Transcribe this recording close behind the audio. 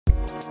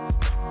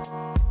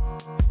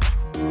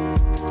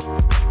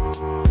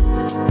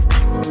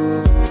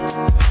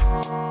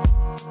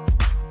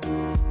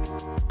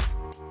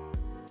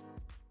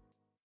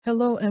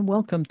Hello and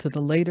welcome to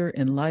the Later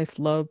in Life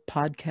Love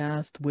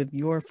podcast with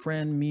your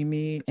friend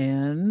Mimi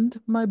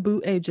and my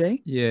boo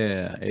AJ.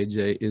 Yeah,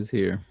 AJ is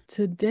here.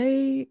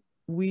 Today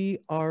we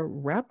are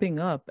wrapping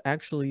up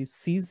actually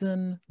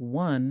season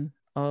 1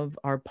 of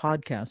our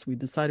podcast. We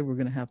decided we're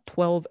going to have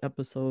 12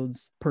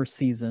 episodes per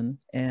season,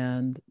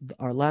 and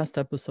our last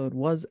episode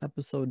was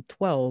episode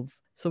 12.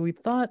 So we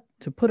thought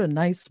to put a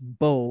nice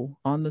bow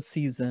on the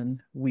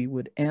season, we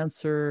would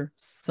answer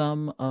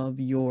some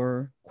of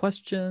your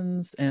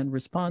questions and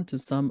respond to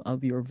some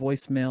of your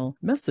voicemail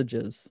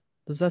messages.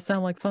 Does that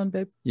sound like fun,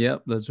 babe?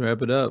 Yep, let's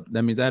wrap it up.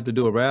 That means I have to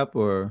do a wrap,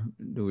 or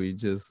do we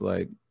just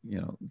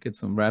get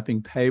some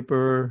wrapping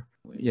paper?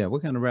 Yeah,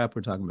 what kind of wrap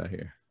we're talking about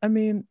here? I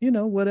mean,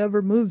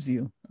 whatever moves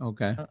you.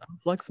 Okay. I'm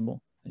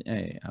flexible.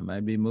 Hey, I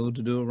might be moved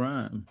to do a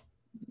rhyme.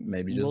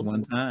 Maybe just Well,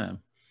 one time.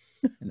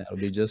 And that'll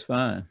be just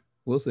fine.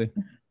 We'll see.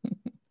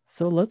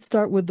 So let's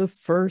start with the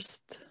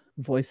first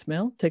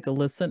voicemail. Take a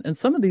listen. And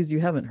some of these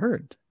you haven't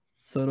heard.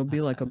 So it'll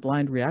be like a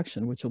blind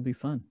reaction, which will be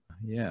fun.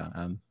 Yeah,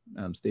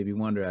 I'm Stevie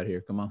Wonder out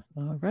here. Come on.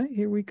 All right,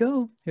 here we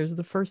go. Here's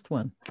the first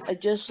one. I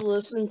just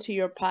listened to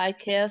your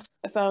podcast.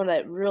 I found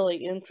that really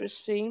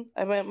interesting.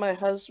 I met my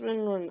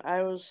husband when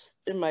I was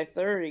in my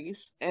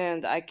 30s,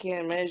 and I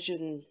can't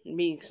imagine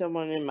meeting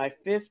someone in my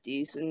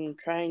 50s and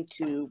trying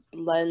to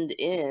blend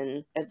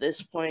in at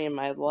this point in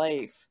my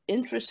life.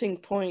 Interesting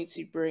points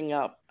you bring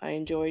up. I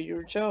enjoy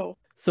your show.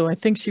 So I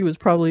think she was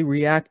probably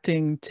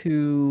reacting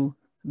to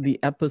the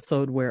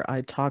episode where I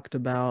talked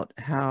about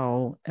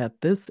how at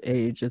this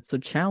age it's a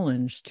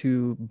challenge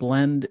to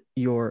blend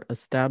your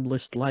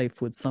established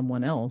life with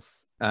someone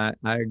else. I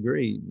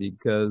agree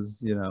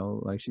because,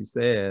 like she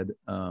said,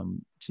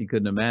 she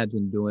couldn't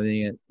imagine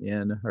doing it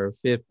in her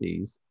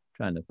 50s,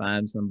 trying to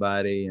find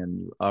somebody, and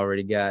you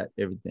already got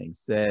everything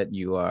set.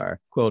 You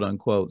are quote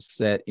unquote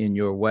set in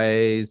your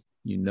ways.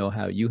 You know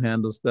how you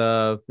handle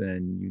stuff,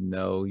 and you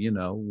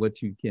know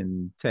what you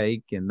can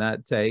take and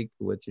not take,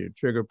 what your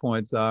trigger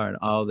points are and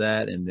all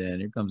that. And then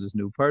here comes this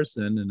new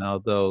person. And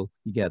although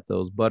you got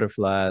those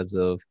butterflies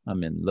of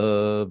I'm in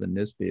love and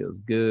this feels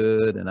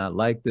good and I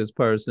like this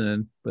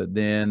person, but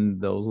then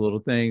those little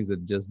things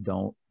that just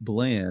don't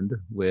blend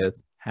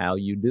with how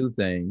you do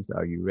things.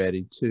 Are you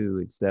ready to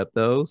accept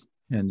those?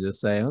 And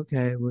just say,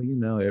 okay,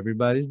 well,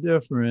 everybody's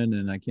different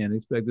and I can't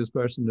expect this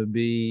person to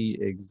be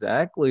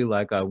exactly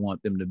like I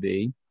want them to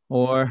be.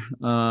 Or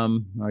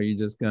are you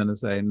just going to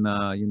say,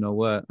 nah, you know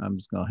what? I'm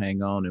just going to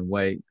hang on and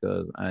wait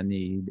because I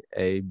need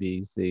A,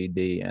 B, C,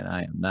 D, and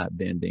I am not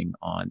bending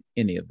on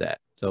any of that.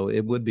 So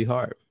it would be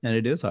hard, and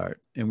it is hard,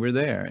 and we're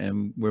there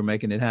and we're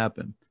making it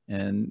happen.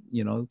 And,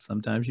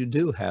 sometimes you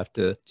do have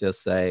to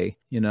just say,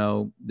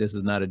 this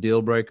is not a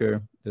deal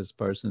breaker. This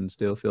person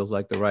still feels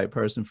like the right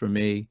person for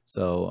me.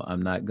 So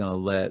I'm not going to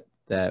let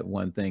that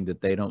one thing that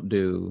they don't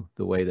do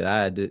the way that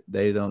I do,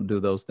 they don't do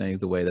those things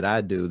the way that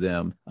I do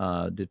them,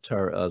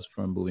 deter us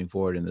from moving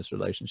forward in this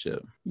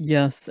relationship.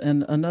 Yes.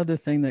 And another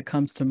thing that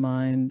comes to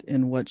mind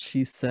in what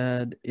she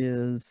said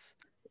is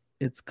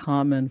it's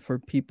common for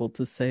people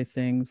to say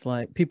things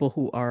like people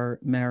who are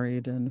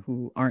married and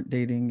who aren't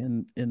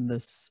dating in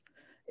this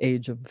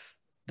age of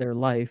their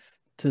life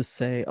to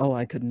say, oh,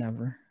 I could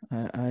never.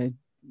 I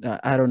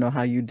don't know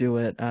how you do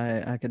it.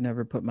 I could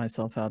never put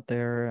myself out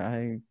there.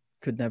 I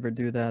could never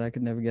do that. I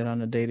could never get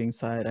on a dating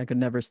site. I could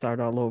never start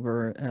all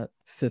over at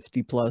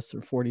 50 plus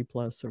or 40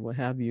 plus or what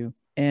have you.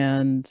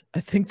 And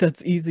I think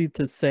that's easy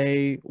to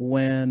say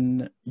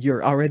when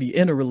you're already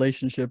in a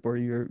relationship or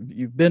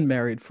you've been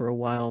married for a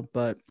while,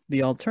 but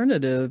the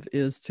alternative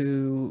is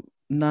to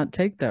not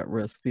take that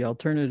risk. The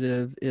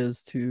alternative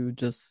is to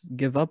just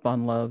give up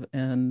on love,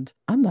 and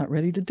I'm not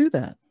ready to do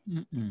that.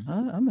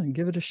 I'm going to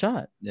give it a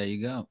shot. There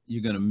you go.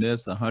 You're going to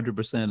miss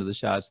 100% of the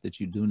shots that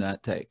you do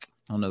not take.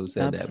 I don't know who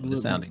said Absolutely. that, but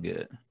it sounded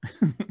good.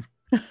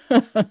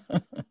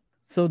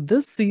 So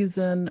this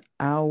season,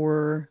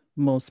 our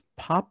most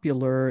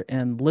popular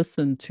and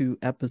listened to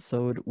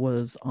episode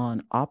was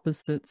on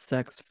opposite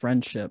sex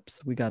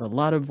friendships. We got a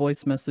lot of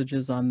voice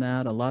messages on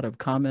that, a lot of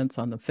comments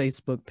on the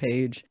Facebook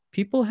page.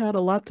 People had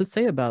a lot to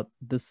say about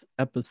this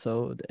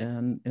episode,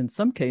 and in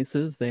some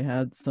cases they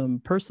had some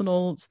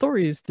personal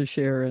stories to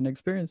share and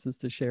experiences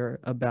to share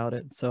about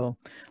it. So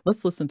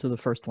let's listen to the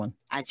first one.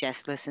 I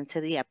just listened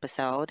to the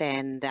episode,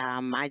 and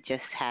I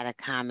just had a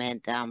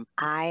comment.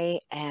 I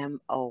am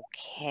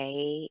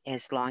okay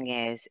as long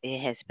as it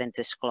has been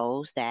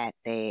disclosed that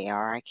they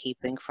are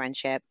keeping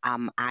friendship.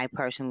 I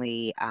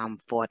personally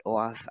fought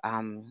off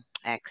an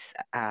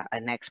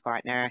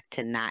ex-partner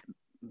to not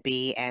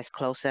be as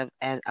close of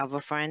a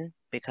friend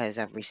because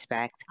of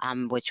respect,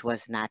 which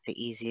was not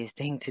the easiest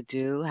thing to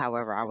do.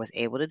 However, I was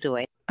able to do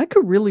it. I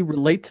could really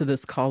relate to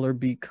this caller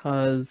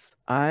because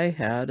I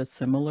had a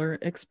similar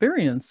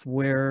experience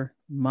where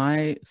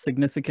my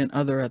significant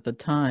other at the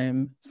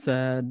time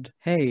said,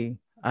 hey,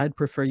 I'd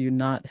prefer you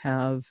not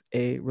have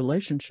a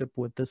relationship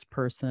with this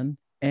person.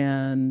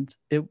 And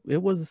it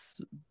was,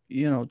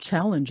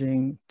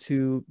 challenging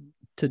to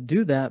to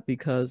do that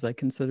because I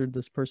considered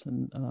this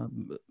person,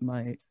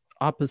 my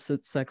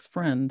opposite sex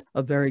friend,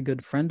 a very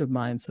good friend of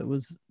mine. So it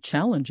was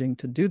challenging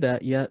to do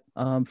that. Yet,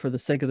 for the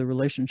sake of the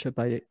relationship,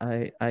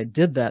 I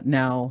did that.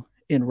 Now,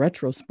 in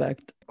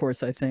retrospect, of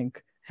course, I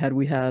think had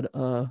we had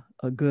a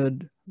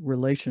good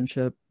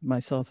relationship,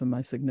 myself and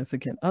my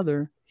significant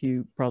other,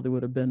 he probably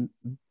would have been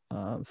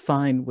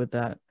fine with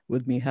that,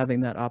 with me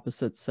having that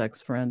opposite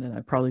sex friend. And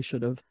I probably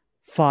should have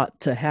fought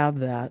to have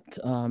that,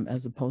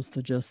 as opposed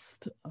to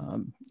just,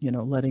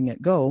 letting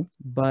it go.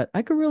 But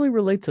I could really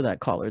relate to that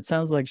caller. It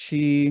sounds like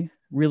she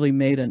really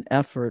made an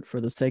effort for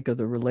the sake of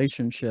the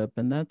relationship,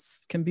 and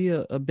that's can be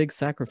a big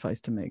sacrifice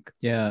to make.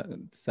 Yeah,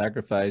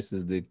 sacrifice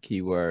is the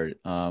key word.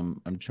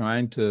 I'm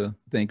trying to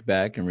think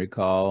back and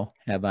recall,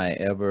 have I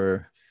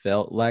ever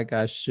felt like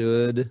I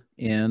should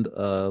end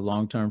a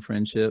long-term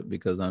friendship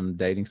because I'm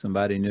dating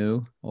somebody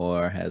new,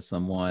 or has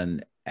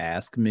someone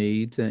asked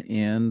me to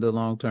end a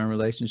long-term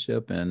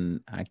relationship? And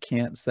I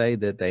can't say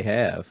that they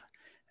have.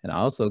 And I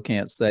also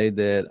can't say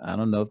that I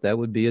don't know if that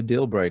would be a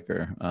deal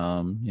breaker.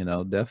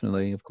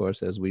 Definitely, of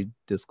course, as we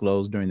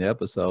disclosed during the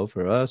episode,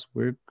 for us,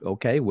 we're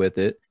okay with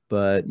it.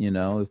 But,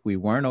 if we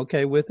weren't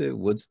okay with it,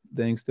 would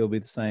things still be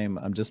the same?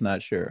 I'm just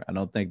not sure. I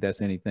don't think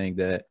that's anything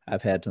that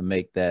I've had to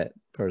make that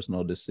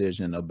personal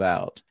decision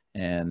about.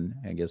 And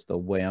I guess the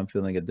way I'm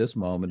feeling at this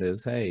moment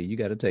is, hey, you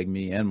got to take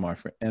me and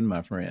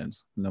my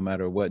friends, no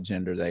matter what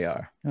gender they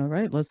are. All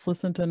right, let's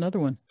listen to another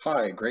one.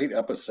 Hi, great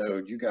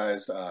episode. You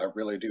guys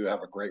really do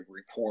have a great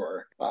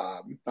rapport.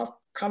 I'm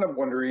kind of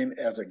wondering,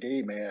 as a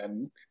gay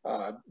man,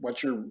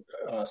 what your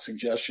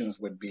suggestions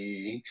would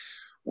be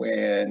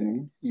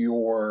when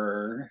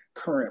your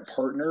current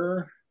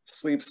partner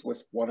sleeps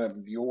with one of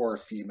your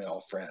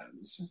female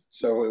friends.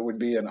 So it would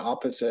be an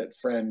opposite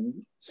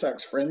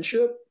sex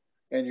friendship,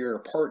 and your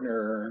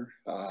partner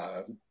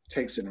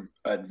takes an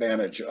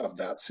advantage of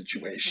that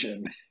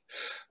situation.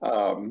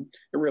 It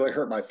really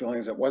hurt my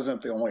feelings. It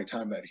wasn't the only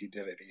time that he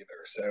did it either.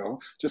 So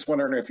just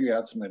wondering if you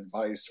had some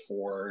advice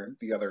for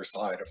the other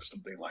side of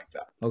something like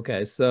that.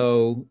 Okay,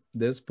 so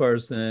this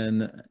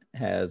person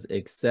has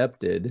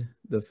accepted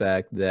the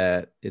fact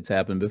that it's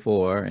happened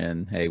before,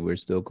 and hey, we're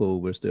still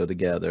cool, we're still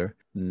together.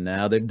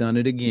 Now they've done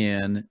it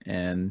again,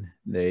 and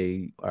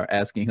they are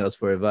asking us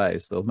for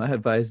advice. So my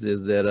advice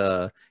is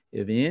that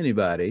if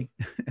anybody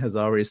has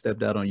already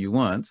stepped out on you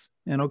once,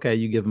 and okay,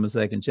 you give them a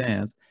second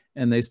chance,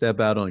 and they step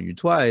out on you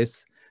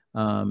twice,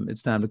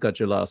 it's time to cut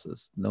your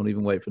losses. Don't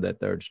even wait for that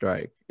third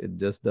strike. It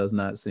just does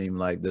not seem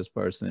like this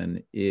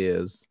person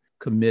is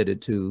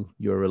committed to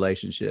your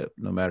relationship,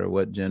 no matter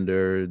what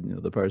gender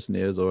the person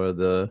is, or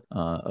the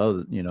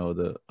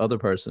other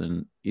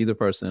person, either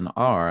person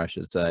are, I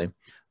should say,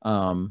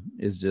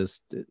 is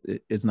just,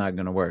 it's not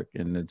going to work,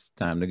 and it's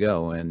time to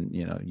go. And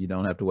you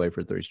don't have to wait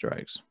for 3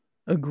 strikes.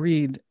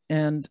 Agreed.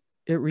 And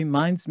it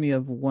reminds me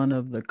of one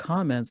of the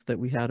comments that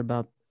we had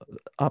about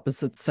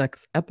opposite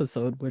sex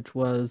episode, which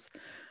was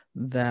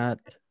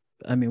that,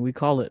 we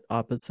call it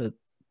opposite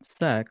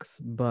sex,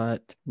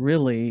 but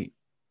really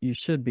you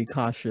should be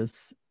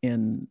cautious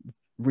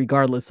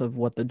regardless of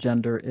what the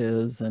gender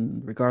is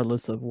and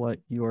regardless of what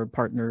your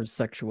partner's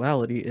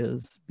sexuality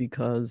is,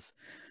 because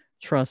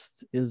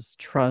trust is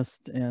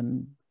trust,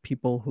 and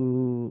people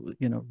who,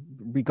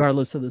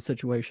 regardless of the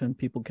situation,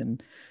 people can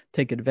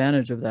take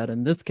advantage of that.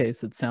 In this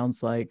case, it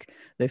sounds like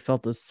they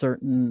felt a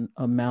certain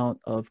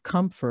amount of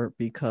comfort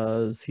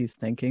because he's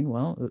thinking,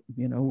 well,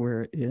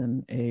 we're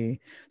in a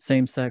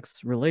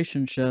same-sex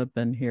relationship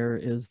and here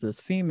is this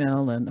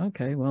female, and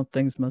okay, well,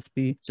 things must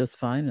be just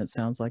fine. It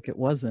sounds like it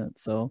wasn't.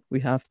 So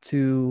we have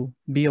to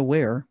be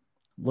aware,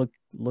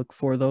 look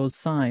for those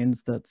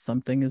signs that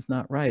something is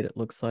not right. It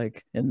looks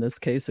like in this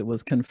case it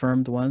was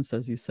confirmed once,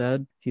 as you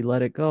said. He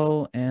let it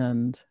go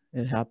and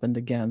it happened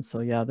again. So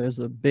yeah, there's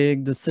a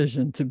big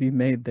decision to be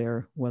made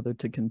there, whether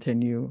to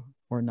continue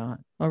or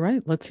not. All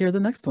right, let's hear the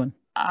next one.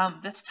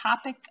 This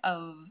topic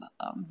of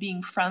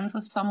being friends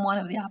with someone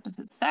of the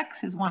opposite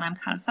sex is one I'm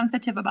kind of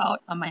sensitive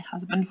about. My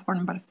husband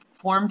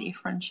formed a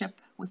friendship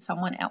with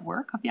someone at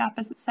work of the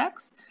opposite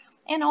sex,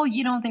 and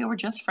they were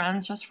just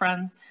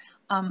friends.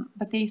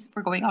 But they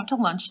were going out to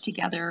lunch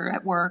together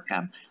at work.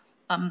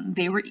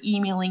 They were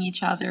emailing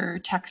each other,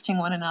 texting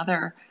one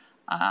another.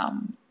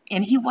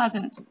 And he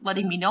wasn't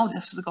letting me know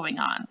this was going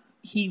on.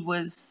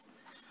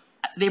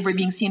 They were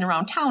being seen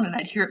around town, and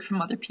I'd hear it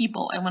from other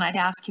people. And when I'd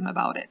ask him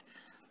about it,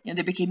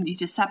 there became these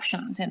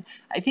deceptions. And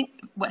I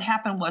think what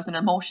happened was an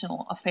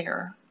emotional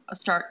affair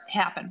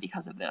happened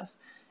because of this.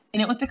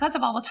 And it was because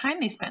of all the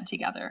time they spent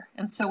together.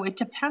 And so it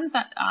depends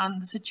on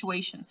the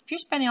situation. If you're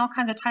spending all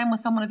kinds of time with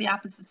someone of the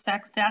opposite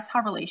sex, that's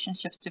how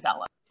relationships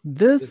develop.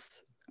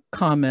 This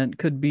comment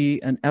could be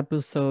an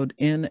episode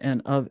in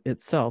and of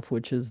itself,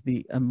 which is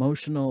the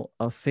emotional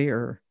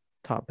affair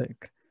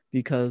topic.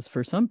 Because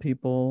for some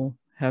people,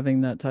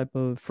 having that type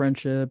of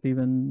friendship,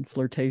 even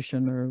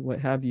flirtation or what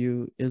have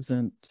you,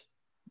 isn't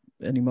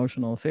an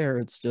emotional affair.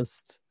 It's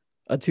just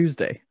a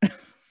Tuesday.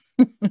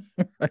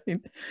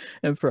 Right?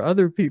 And for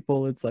other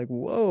people, it's like,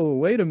 whoa,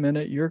 wait a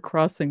minute, you're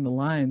crossing the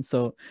line.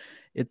 So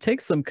it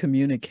takes some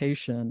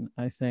communication.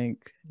 I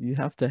think you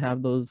have to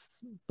have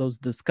those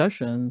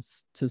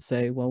discussions to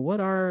say, well,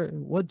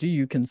 what do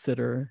you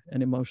consider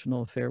an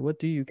emotional affair? What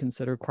do you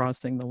consider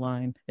crossing the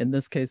line? In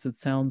this case, it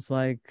sounds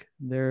like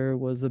there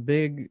was a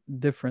big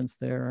difference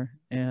there.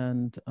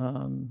 And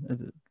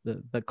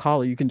the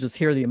caller, you can just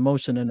hear the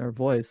emotion in her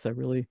voice. I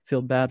really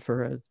feel bad for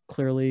her.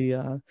 Clearly,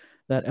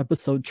 that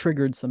episode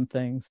triggered some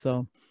things.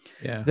 So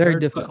yeah, very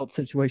difficult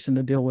situation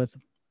to deal with.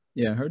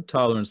 Yeah, her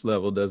tolerance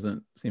level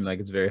doesn't seem like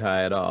it's very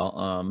high at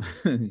all.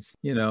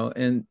 You know,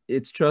 and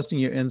it's trusting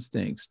your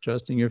instincts,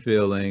 trusting your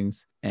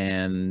feelings.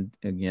 And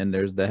again,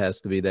 there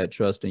has to be that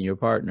trust in your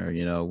partner.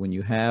 You know, when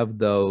you have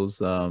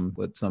those,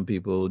 what some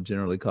people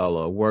generally call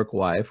a work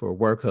wife or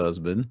work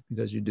husband,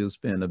 because you do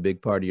spend a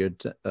big part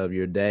of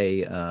your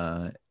day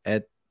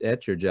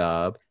at your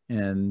job,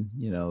 and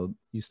you know,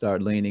 you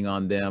start leaning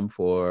on them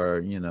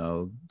for, you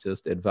know,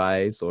 just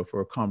advice or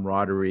for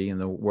camaraderie in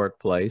the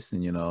workplace.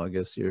 And you know, I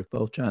guess you're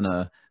both trying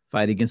to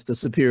fight against the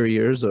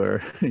superiors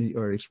or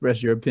or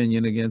express your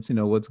opinion against, you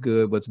know, what's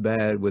good, what's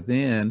bad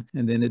within.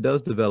 And then it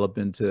does develop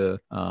into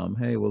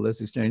hey, well,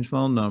 let's exchange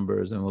phone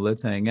numbers and well,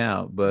 let's hang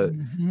out. But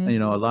you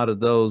know, a lot of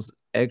those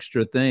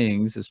extra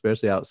things,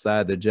 especially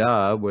outside the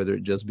job, whether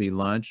it just be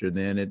lunch or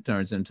then it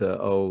turns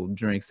into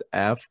drinks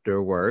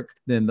after work,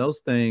 then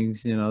those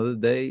things, you know,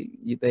 they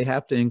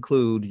have to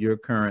include your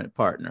current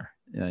partner.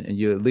 And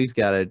you at least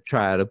got to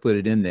try to put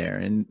it in there,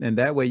 and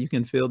that way you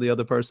can feel the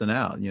other person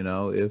out. You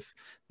know, if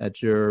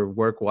that's your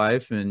work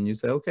wife and you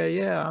say, okay,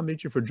 yeah, I'll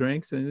meet you for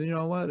drinks, and you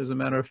know what, as a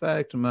matter of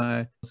fact,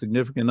 my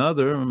significant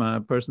other or my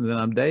person that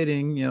I'm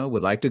dating, you know,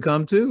 would like to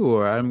come too,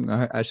 or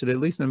I should at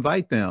least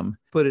invite them.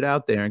 Put it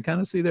out there and kind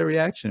of see their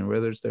reaction,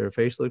 whether it's their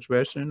facial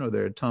expression or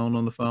their tone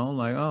on the phone,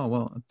 like, oh,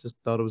 well, I just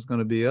thought it was going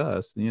to be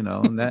us, you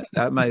know, and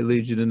that might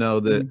lead you to know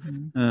that,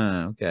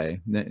 okay,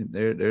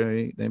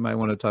 they might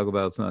want to talk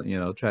about something, you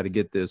know, try to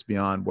get this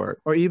beyond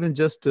work, or even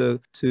just to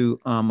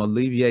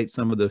alleviate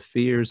some of the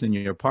fears in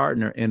your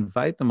partner,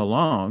 invite them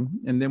along.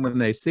 And then when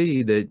they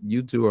see that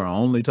you two are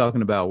only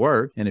talking about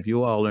work, and if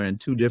you all are in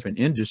two different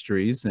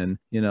industries and,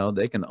 you know,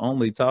 they can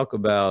only talk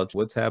about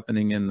what's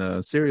happening in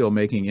the cereal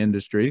making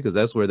industry, because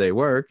that's where they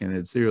work, and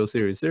it's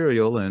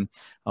cereal, and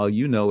all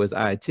you know is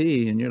IT,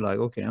 and you're like,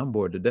 okay, I'm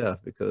bored to death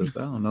because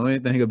I don't know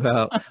anything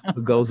about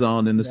what goes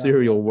on in the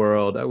cereal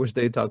world. I wish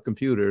they talk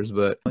computers,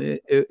 but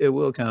it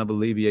will kind of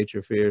alleviate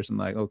your fears and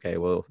like, okay,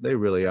 well, they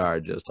really are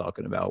just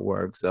talking about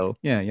work. So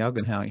yeah, y'all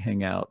can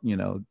hang out, you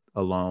know,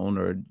 alone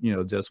or, you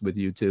know, just with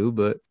you two,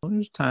 but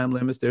there's time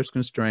limits, there's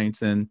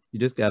constraints, and you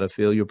just got to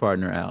feel your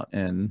partner out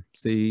and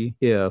see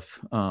if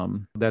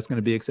that's going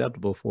to be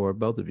acceptable for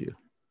both of you.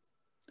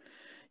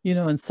 You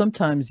know, and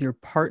sometimes your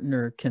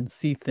partner can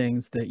see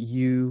things that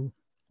you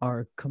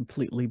are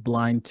completely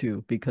blind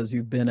to because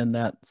you've been in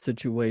that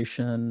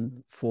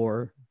situation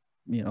for,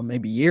 you know,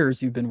 maybe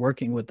years. You've been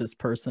working with this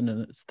person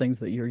and it's things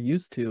that you're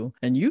used to,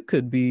 and you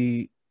could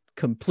be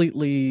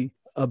completely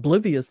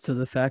oblivious to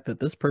the fact that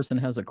this person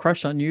has a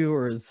crush on you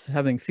or is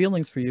having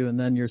feelings for you, and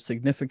then your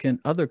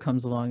significant other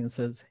comes along and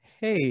says,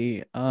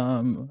 hey,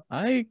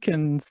 I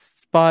can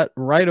spot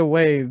right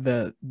away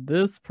that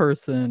this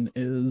person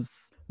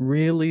is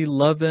really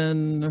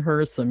loving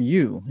her some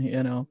you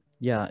know.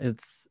 Yeah,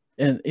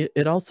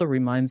 it also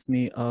reminds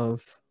me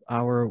of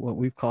what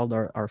we've called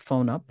our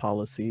phone up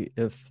policy.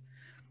 If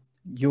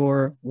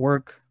your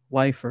work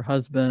wife or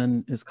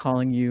husband is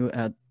calling you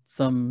at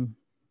some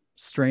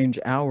strange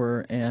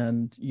hour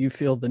and you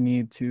feel the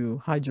need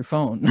to hide your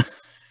phone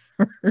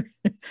or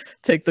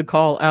take the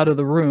call out of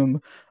the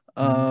room,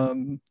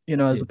 you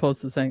know, as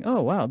opposed to saying,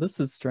 oh, wow, this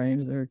is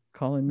strange. They're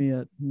calling me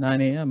at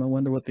 9 a.m. I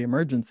wonder what the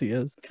emergency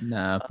is.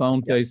 Nah,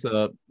 phone face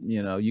up.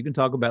 You know, you can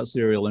talk about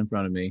cereal in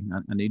front of me.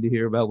 I need to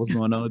hear about what's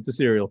going on at the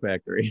cereal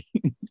factory.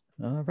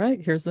 All right,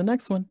 here's the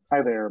next one.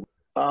 Hi there.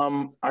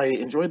 I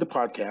enjoyed the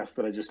podcast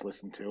that I just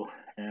listened to,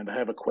 and I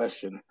have a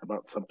question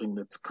about something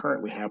that's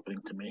currently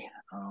happening to me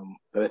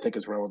that I think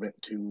is relevant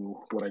to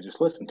what I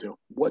just listened to.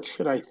 What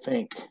should I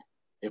think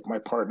if my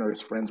partner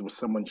is friends with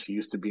someone she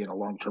used to be in a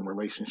long-term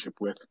relationship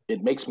with?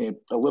 It makes me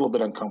a little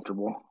bit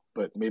uncomfortable,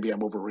 but maybe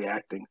I'm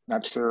overreacting.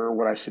 Not sure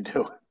what I should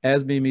do.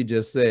 As Mimi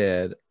just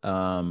said,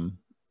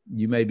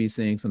 you may be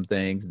seeing some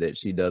things that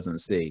she doesn't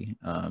see,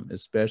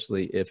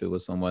 especially if it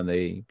was someone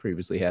they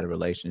previously had a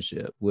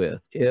relationship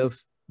with.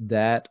 If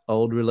that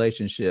old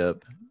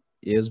relationship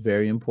is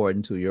very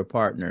important to your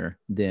partner,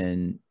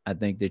 then I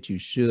think that you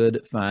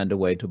should find a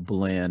way to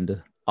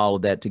blend all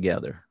of that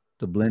together,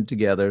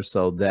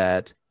 so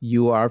that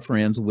you are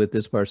friends with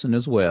this person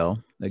as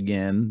well.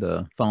 Again,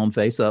 the phone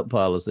face up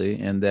policy,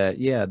 and that,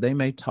 yeah, they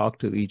may talk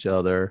to each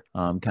other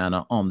kind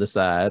of on the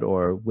side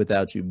or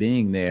without you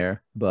being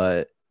there,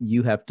 but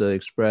you have to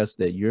express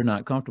that you're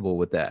not comfortable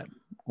with that,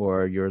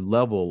 or your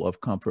level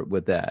of comfort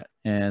with that.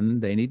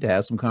 And they need to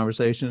have some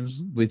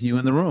conversations with you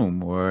in the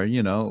room, or,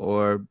 you know,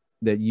 or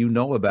that you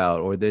know about,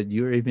 or that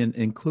you're even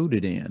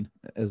included in.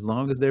 As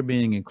long as they're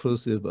being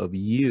inclusive of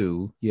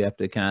you, you have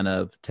to kind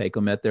of take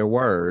them at their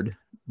word,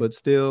 but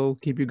still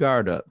keep your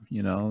guard up.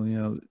 You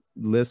know,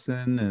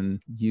 listen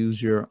and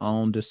use your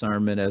own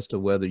discernment as to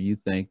whether you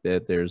think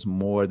that there's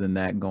more than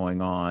that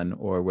going on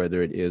or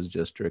whether it is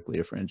just strictly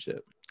a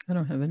friendship. I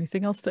don't have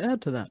anything else to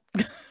add to that.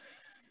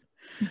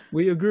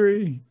 We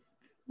agree.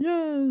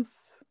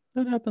 Yes,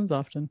 that happens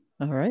often.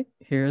 All right,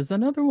 here's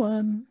another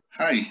one.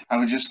 Hi, I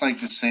would just like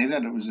to say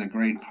that it was a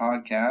great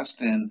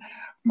podcast, and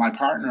my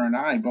partner and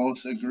I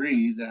both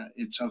agree that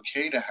it's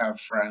okay to have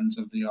friends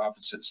of the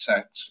opposite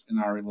sex in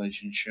our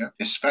relationship,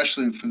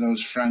 especially for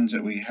those friends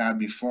that we had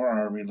before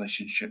our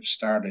relationship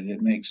started.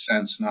 It makes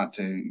sense not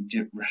to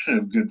get rid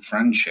of good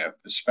friendship,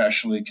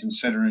 especially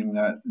considering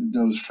that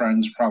those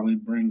friends probably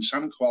bring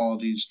some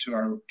qualities to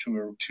her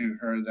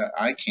that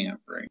I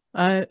can't bring.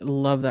 I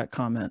love that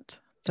comment.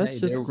 That's Hey,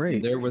 just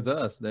great. They're with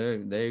us.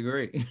 They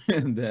agree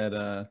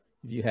that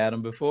if you had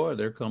them before,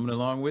 they're coming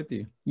along with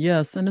you.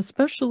 Yes, and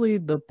especially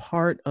the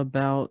part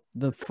about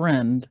the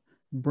friend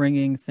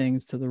bringing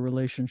things to the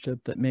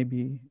relationship that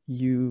maybe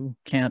you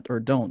can't or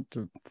don't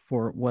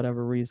for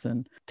whatever reason.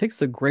 It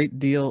takes a great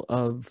deal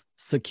of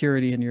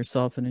security in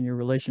yourself and in your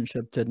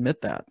relationship to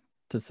admit that,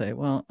 to say,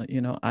 well,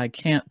 I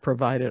can't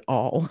provide it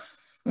all.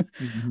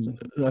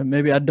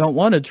 Maybe I don't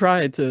want to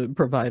try to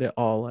provide it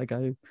all. Like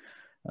I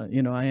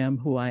am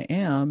who I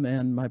am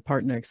and my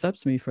partner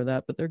accepts me for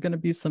that, but there are going to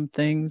be some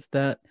things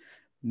that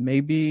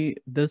maybe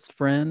this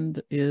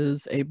friend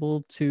is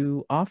able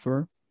to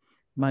offer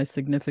my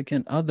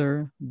significant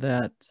other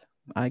that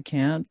I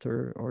can't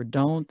or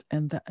don't,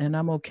 and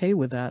I'm okay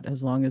with that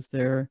as long as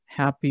they're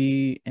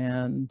happy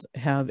and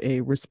have a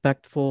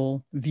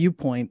respectful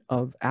viewpoint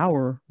of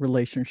our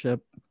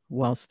relationship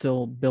while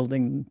still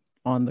building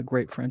on the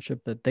great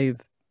friendship that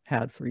they've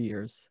had for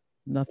years.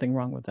 Nothing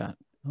wrong with that.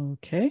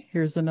 Okay,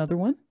 here's another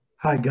one.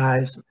 Hi,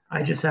 guys.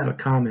 I just have a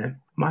comment.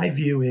 My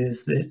view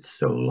is that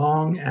so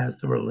long as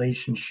the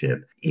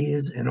relationship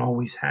is and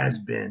always has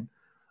been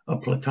a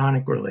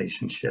platonic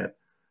relationship,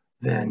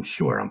 then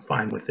sure, I'm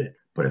fine with it.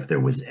 But if there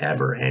was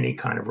ever any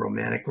kind of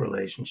romantic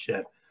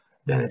relationship,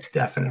 then it's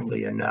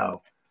definitely a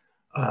no.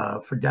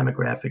 For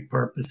demographic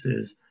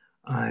purposes,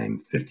 I'm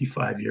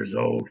 55 years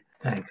old.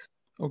 Thanks.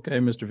 Okay,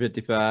 Mr.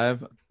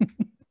 55.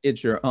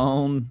 It's your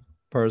own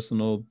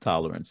personal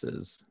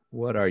tolerances.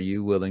 What are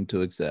you willing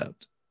to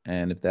accept?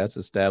 And if that's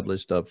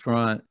established up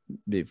front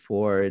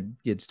before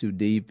it gets too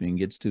deep and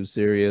gets too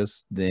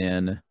serious,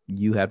 then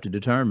you have to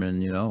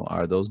determine,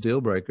 are those deal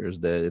breakers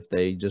that if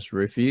they just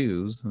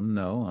refuse,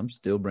 no, I'm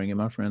still bringing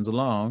my friends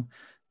along,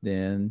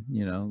 then,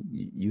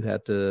 you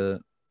have to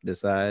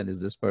decide, is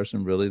this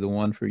person really the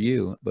one for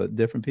you? But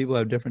different people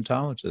have different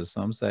tolerances.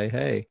 Some say,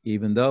 hey,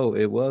 even though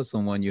it was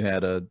someone you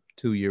had a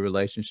 2-year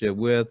relationship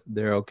with,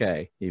 they're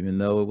okay. Even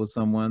though it was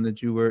someone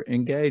that you were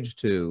engaged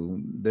to,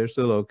 they're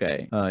still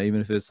okay. Even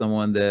if it's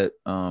someone that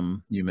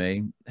you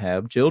may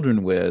have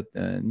children with,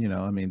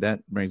 and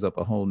that brings up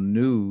a whole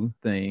new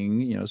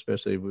thing,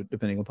 especially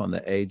depending upon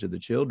the age of the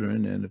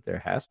children, and if there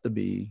has to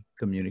be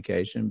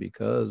communication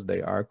because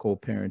they are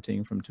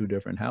co-parenting from 2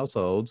 different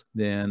households,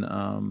 then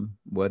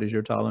what is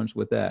your tolerance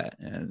with that?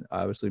 And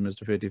obviously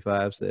Mr.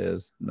 55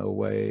 says, no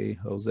way,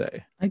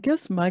 Jose. I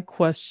guess my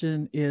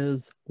question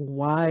is,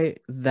 why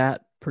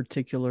that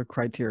particular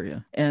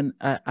criteria? And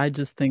I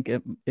just think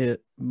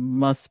it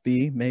must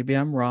be, maybe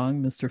I'm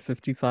wrong, Mr.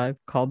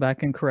 55, call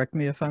back and correct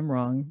me if I'm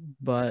wrong,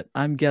 but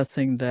I'm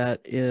guessing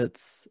that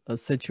it's a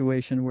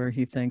situation where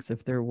he thinks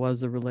if there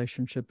was a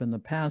relationship in the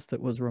past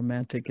that was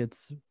romantic,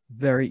 it's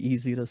very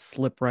easy to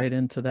slip right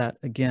into that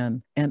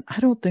again. And I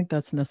don't think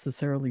that's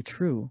necessarily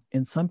true.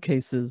 In some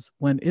cases,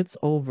 when it's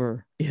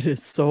over, it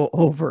is so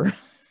over.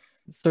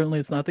 Certainly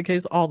it's not the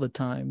case all the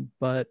time,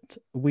 but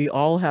we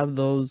all have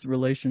those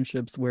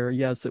relationships where,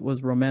 yes, it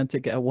was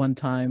romantic at one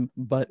time,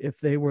 but if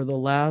they were the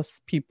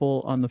last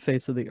people on the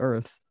face of the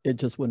earth, it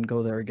just wouldn't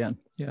go there again.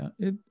 Yeah,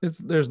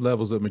 there's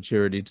levels of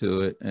maturity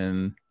to it.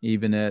 And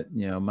even at,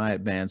 my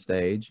advanced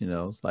age,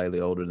 slightly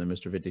older than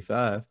Mr.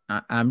 55,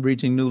 I'm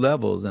reaching new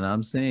levels and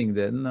I'm seeing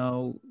that,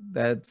 no,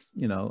 that's,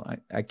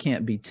 I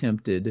can't be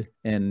tempted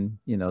and,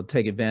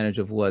 take advantage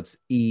of what's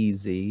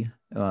easy.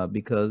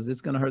 Because it's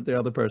going to hurt the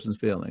other person's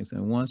feelings.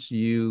 And once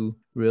you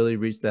really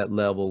reach that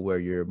level where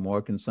you're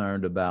more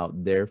concerned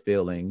about their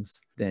feelings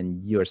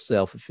than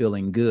yourself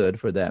feeling good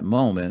for that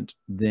moment,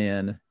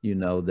 then you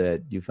know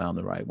that you found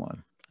the right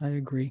one. I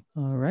agree.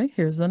 All right,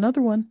 here's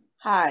another one.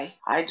 Hi,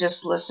 I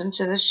just listened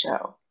to the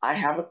show. I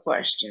have a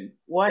question.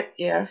 What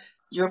if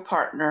your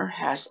partner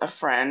has a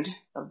friend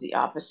of the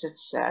opposite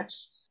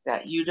sex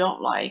that you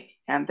don't like,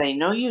 and they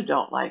know you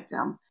don't like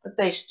them, but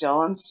they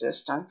still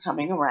insist on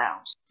coming around?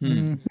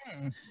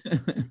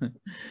 Mm-hmm.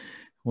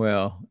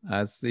 Well,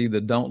 I see the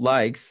don't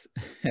likes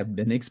have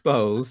been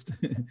exposed.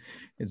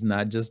 It's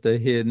not just a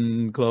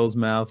hidden closed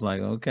mouth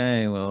like,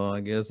 okay, well,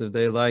 I guess if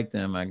they like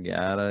them, I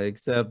gotta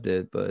accept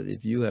it. But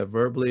if you have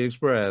verbally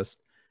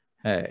expressed,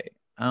 hey,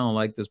 I don't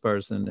like this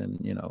person, and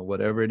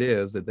whatever it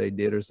is that they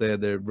did or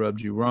said that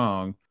rubbed you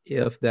wrong,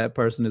 if that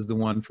person is the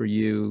one for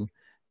you,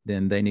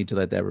 then they need to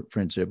let that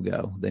friendship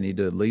go. They need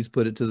to at least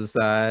put it to the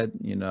side,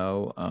 give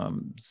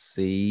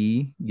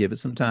it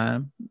some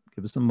time,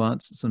 give it some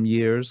months, some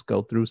years,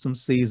 go through some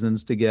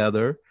seasons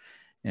together,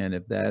 And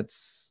if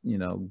that's,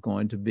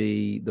 going to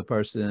be the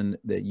person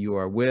that you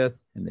are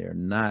with and they're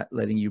not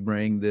letting you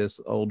bring this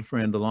old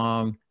friend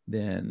along,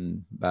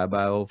 then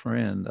bye-bye, old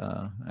friend.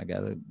 I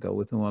got to go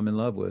with who I'm in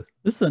love with.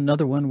 This is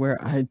another one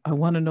where I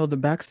want to know the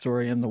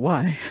backstory and the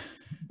why.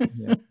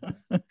 Yeah.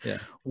 Yeah.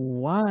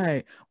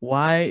 Why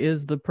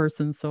is the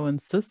person so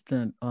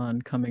insistent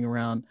on coming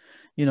around?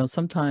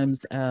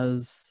 Sometimes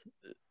as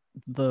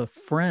the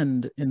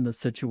friend in the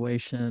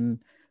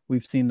situation,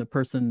 we've seen the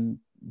person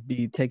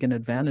be taken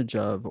advantage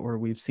of, or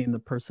we've seen the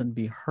person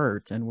be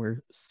hurt, and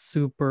we're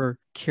super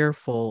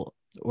careful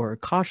or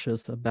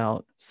cautious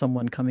about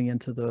someone coming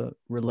into the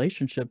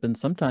relationship. And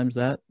sometimes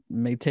that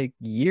may take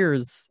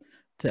years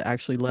to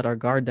actually let our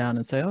guard down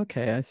and say,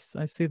 okay,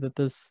 I see that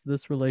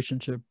this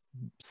relationship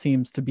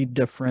seems to be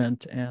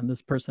different, and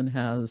this person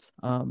has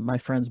my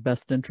friend's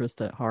best interest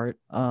at heart.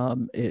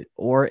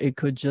 Or it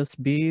could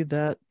just be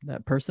that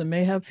person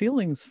may have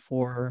feelings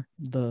for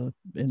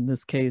in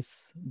this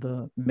case,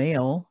 the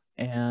male,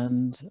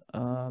 and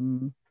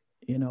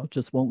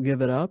just won't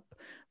give it up.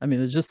 I mean,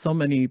 there's just so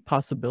many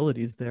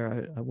possibilities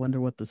there. I wonder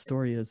what the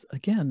story is.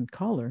 Again,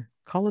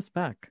 call us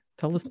back.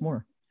 Tell us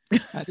more.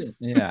 I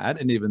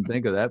didn't even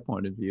think of that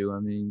point of view. I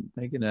mean,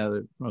 thinking of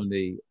it from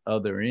the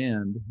other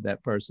end,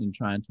 that person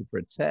trying to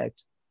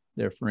protect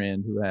their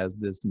friend who has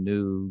this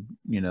new,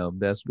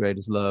 best,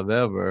 greatest love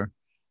ever.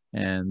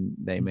 And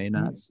they may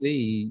not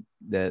see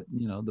that,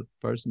 the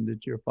person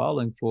that you're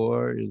falling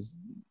for is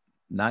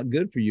not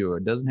good for you or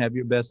doesn't have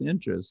your best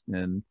interest.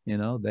 And,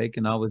 they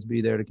can always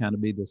be there to kind of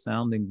be the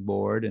sounding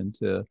board and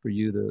for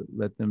you to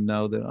let them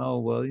know that, oh,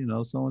 well,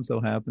 so-and-so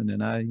happened.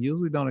 And I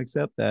usually don't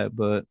accept that,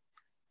 but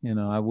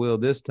I will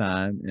this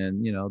time.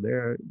 And,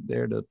 they're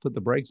there to put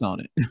the brakes on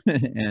it.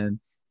 And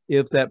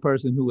if that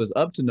person who is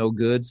up to no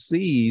good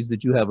sees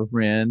that you have a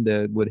friend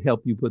that would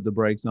help you put the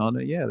brakes on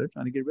it, they're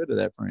trying to get rid of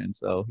that friend.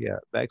 So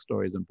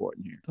backstory is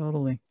important here.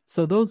 Totally.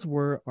 So those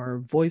were our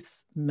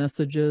voice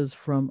messages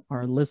from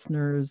our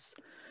listeners,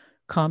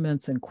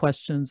 comments and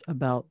questions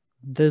about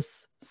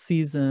this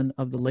season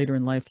of the Later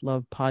in Life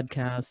Love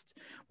podcast.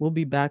 We'll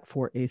be back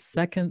for a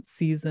second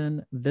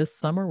season this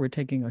summer. We're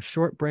taking a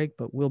short break,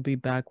 but we'll be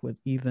back with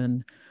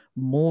even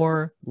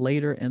more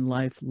later in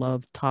life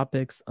love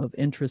topics of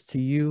interest to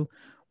you.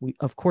 We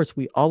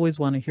always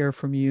want to hear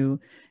from you.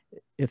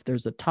 If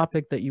there's a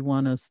topic that you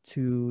want us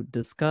to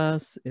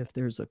discuss, if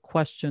there's a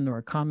question or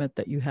a comment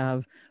that you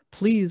have,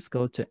 please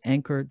go to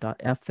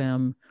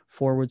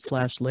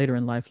anchor.fm/later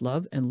in life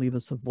love and leave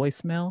us a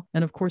voicemail.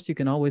 And of course, you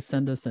can always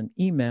send us an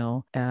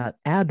email at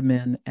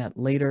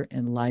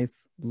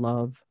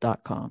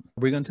admin@laterinlifelove.com.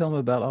 We're going to tell them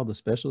about all the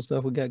special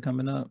stuff we got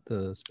coming up,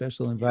 the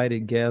special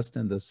invited guest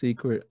and the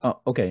secret. Oh,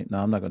 okay. No,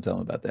 I'm not going to tell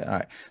them about that. All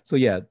right. So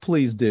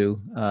please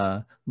do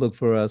look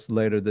for us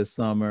later this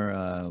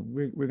summer.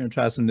 We're going to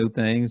try some new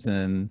things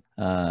and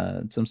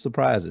some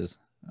surprises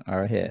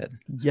are ahead.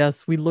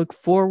 Yes, we look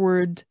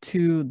forward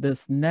to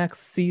this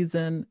next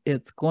season.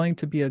 It's going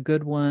to be a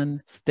good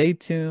one. Stay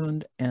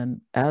tuned.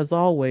 And as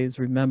always,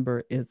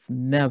 remember, it's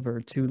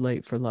never too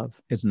late for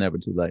love. It's never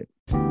too late.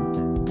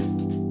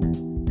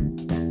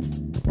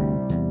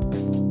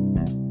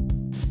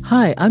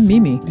 Hi, I'm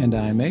Mimi. And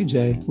I'm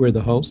AJ. We're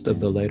the host of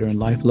the Later in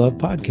Life Love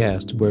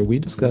podcast, where we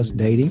discuss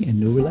dating and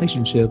new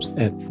relationships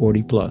at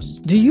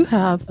 40+. Do you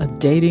have a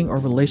dating or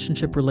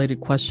relationship related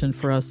question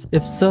for us?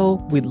 If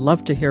so, we'd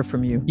love to hear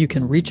from you. You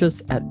can reach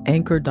us at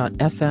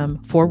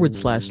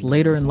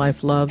anchor.fm/later in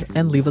life love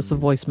and leave us a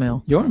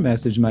voicemail. Your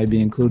message might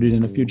be included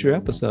in a future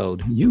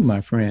episode. You,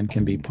 my friend,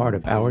 can be part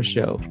of our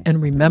show.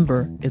 And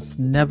remember, it's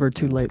never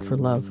too late for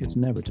love. It's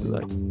never too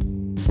late.